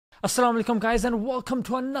Assalamu alaikum guys, and welcome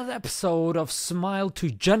to another episode of Smile to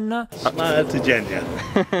Jannah. Smile to Jannah.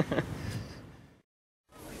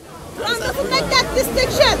 Quran doesn't make that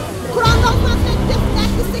distinction. Quran does not make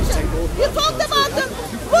that distinction. You talked about the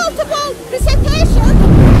multiple recitation.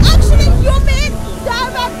 Actually, you mean there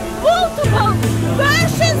were multiple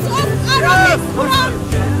versions of Arabic Quran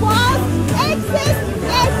was exist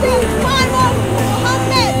at the time of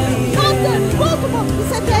Muhammad. Not the multiple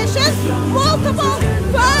recitations, multiple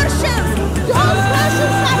versions. Those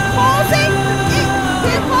versions are causing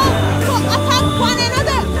people to attack one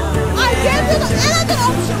another. I gave you another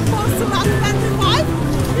option for Surah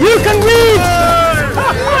 25. You can read!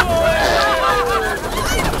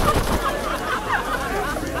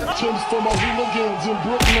 Tim's for my hooligans in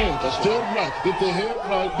Brooklyn. That's dead right. If they head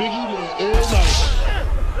right, Biggie there, every night.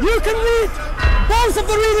 You can read! Both of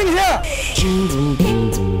the reading here!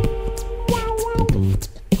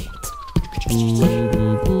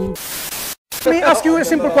 Let me ask you a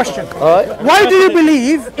simple question. Why do you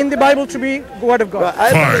believe in the Bible to be the Word of God? Right,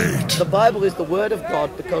 I believe the Bible is the Word of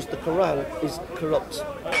God because the Quran is corrupt.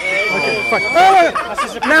 Okay,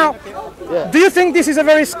 fine. Now, do you think this is a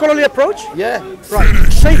very scholarly approach? Yeah.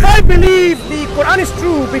 Right. So if I believe the Quran is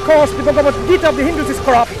true because the Bhagavad Gita of the Hindus is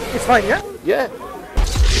corrupt, it's fine, yeah? Yeah.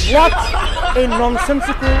 What a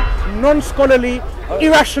nonsensical, non-scholarly,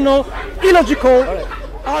 irrational, illogical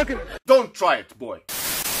argument. Don't try it, boy.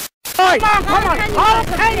 Right. Come on. How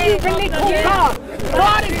can you belittle God?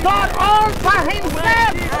 God is God all by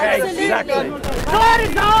himself. Exactly. God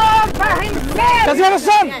is all by himself. Does he have a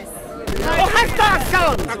son? Yes. Oh, has got a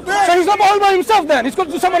son. So he's not all by himself then, he's got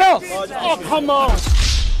to do someone else. Oh, come on.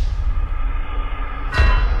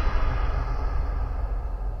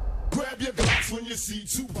 Grab your glass when you see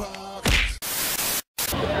Tupac.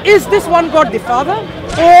 Is this one God the Father,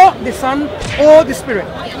 or the Son, or the Spirit?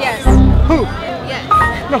 Yes. Who?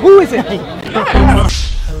 Yes. Now who is it?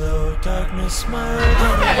 Hello darkness, my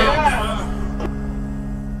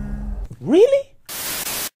Really?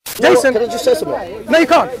 Well, Jason, can I just say something? no you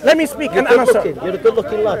can't. Let me speak and Good answer. looking. You're a good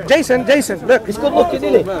looking lad. Jason, look. He's good looking,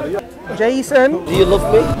 isn't he? Jason, Do you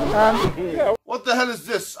love me? What the hell is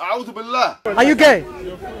this? A'udhu billah. are you gay?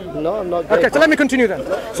 No, I'm not gay. Okay, so let me continue then.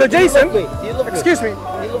 So Jason, Do you love me? excuse me, Do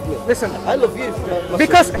you love me? listen. I love you. myself.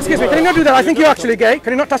 Because, excuse me, can you not do that? I think you're actually gay.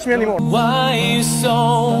 Can you not touch me anymore? Why you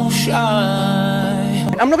so shy?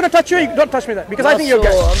 I'm not going to touch you, you don't touch me then. Because I think you're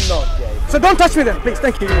So, gay. I'm not gay. So don't touch me then, please.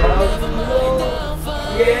 Thank you.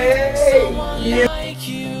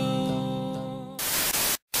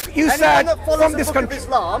 You said Anyone that follows from the this book country. of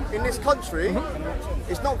Islam in this country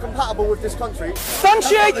is not compatible with this country.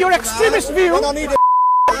 Substantiate your extremist view. And I need a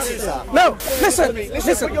answer. No, listen, Put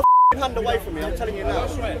listen. your hand away from me, I'm telling you now.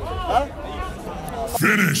 Huh?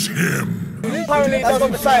 Finish him. Apparently it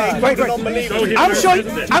doesn't say Wait. non-believers.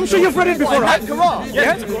 I'm sure you've read it before, right? Quran.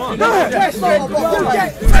 Yeah? Go ahead. Yes,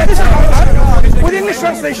 With English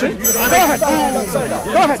translation. Go ahead. Go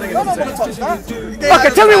ahead. I don't want to touch that. Okay,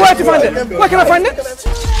 tell me where to find it. Where can I find it?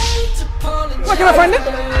 Where can I find it?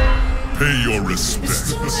 Pay your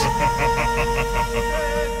respects.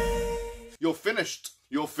 You're finished.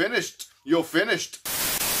 You're finished. You're finished.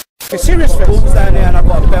 Okay, serious face. Down here and I've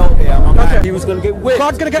got a belt here. Okay. He was going to get whipped.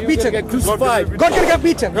 God gonna get beaten. Get crucified. God gonna get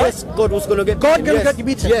beaten, right? Yes, God was going to get God beaten. gonna Yes. get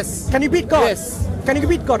beaten. Yes. Can you beat God? Yes. Can you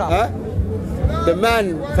beat God up? Huh? The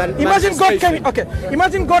man. Imagine God came. Okay.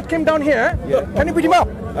 Imagine God came down here. Yeah. Can you beat him up?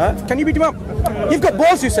 Huh? Can you beat him up? You've got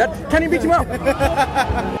balls, you said. Can you beat him up? Grab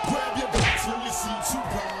your glass when you see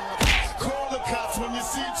Tupac. Call the cops when you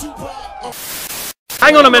see Tupac.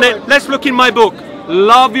 Hang on a minute, let's look in my book.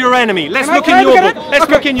 Love your enemy. Let's Can I- look can I in your look book. at it? Let's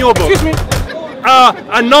Okay. look in your book. Excuse me.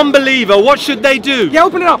 A non-believer, what should they do? Yeah,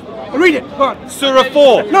 open it up. Read it. Go on. Surah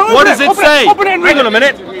 4. No, open what it, does it open it, say? open it and read Hang on it. a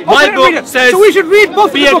minute. Open My it and book read it. says, So we should read both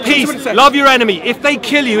of be the at books, peace, that's what it says. love your enemy. If they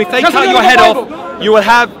kill you, if they Does cut anyone your have head a off, Bible? you will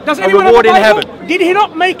have Does a anyone have reward a in Bible? heaven. Did he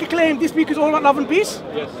not make a claim this book is all about love and peace?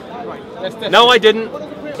 No, I didn't.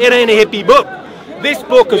 It ain't a hippie book. This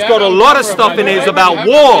book has got a lot of stuff in it that's about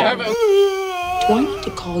war. Do I need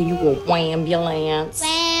to call you a ambulance?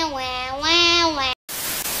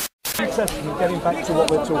 Getting back to what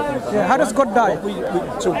we're talking about. Yeah, how does God die?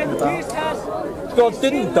 We're talking about. God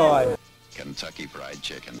didn't die. Kentucky Fried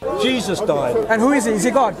Chicken. Jesus died. And who is he? Is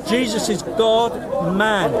he God? Jesus is God,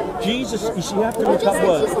 man. Jesus, you have to look up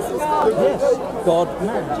words. Yes, God,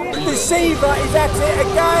 man. The deceiver is at it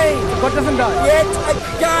again. God doesn't die. Yet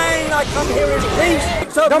again, I come here in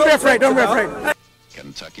peace. So Don't be afraid, don't be afraid.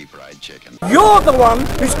 Kentucky Fried Chicken. You're the one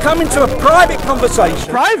who's come into a private conversation.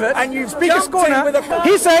 Private? And you've Speaker's jumped in corner. with a...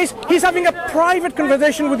 He says he's having a private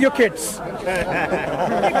conversation with your kids.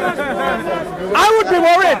 I would be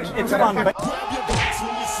worried. It's fun.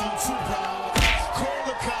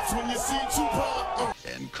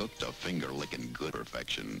 And cooked a finger-licking good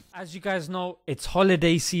perfection. As you guys know, it's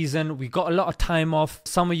holiday season. We got a lot of time off.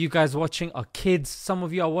 Some of you guys watching are kids. Some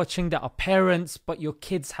of you are watching that are parents, but your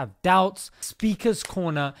kids have doubts. Speaker's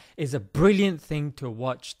Corner is a brilliant thing to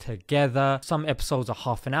watch together. Some episodes are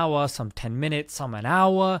half an hour, some 10 minutes, some an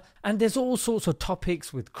hour. And there's all sorts of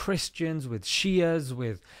topics with Christians, with Shias,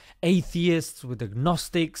 with atheists, with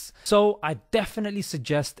agnostics. So I definitely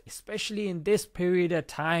suggest, especially in this period of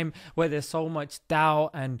time where there's so much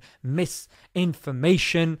doubt and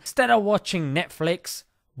misinformation, instead of watching Netflix,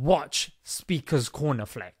 watch Speaker's Corner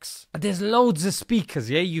Flex. There's loads of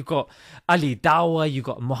speakers, yeah? You got Alidawah, you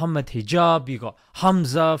got Muhammad Hijab, you got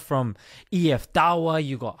Hamza from EFdawah,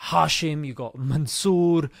 you got Hashim, you got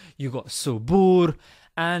Mansur, you got Subboor.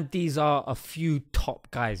 And these are a few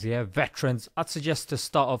top guys, yeah, veterans. I'd suggest to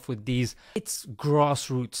start off with these. It's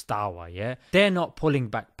grassroots dawah, yeah. They're not pulling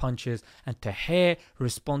back punches, and to hear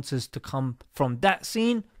responses to come from that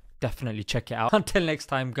scene, definitely check it out. Until next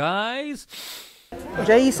time, guys.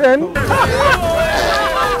 Jason.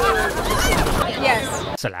 Yes.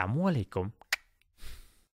 Assalamu alaikum.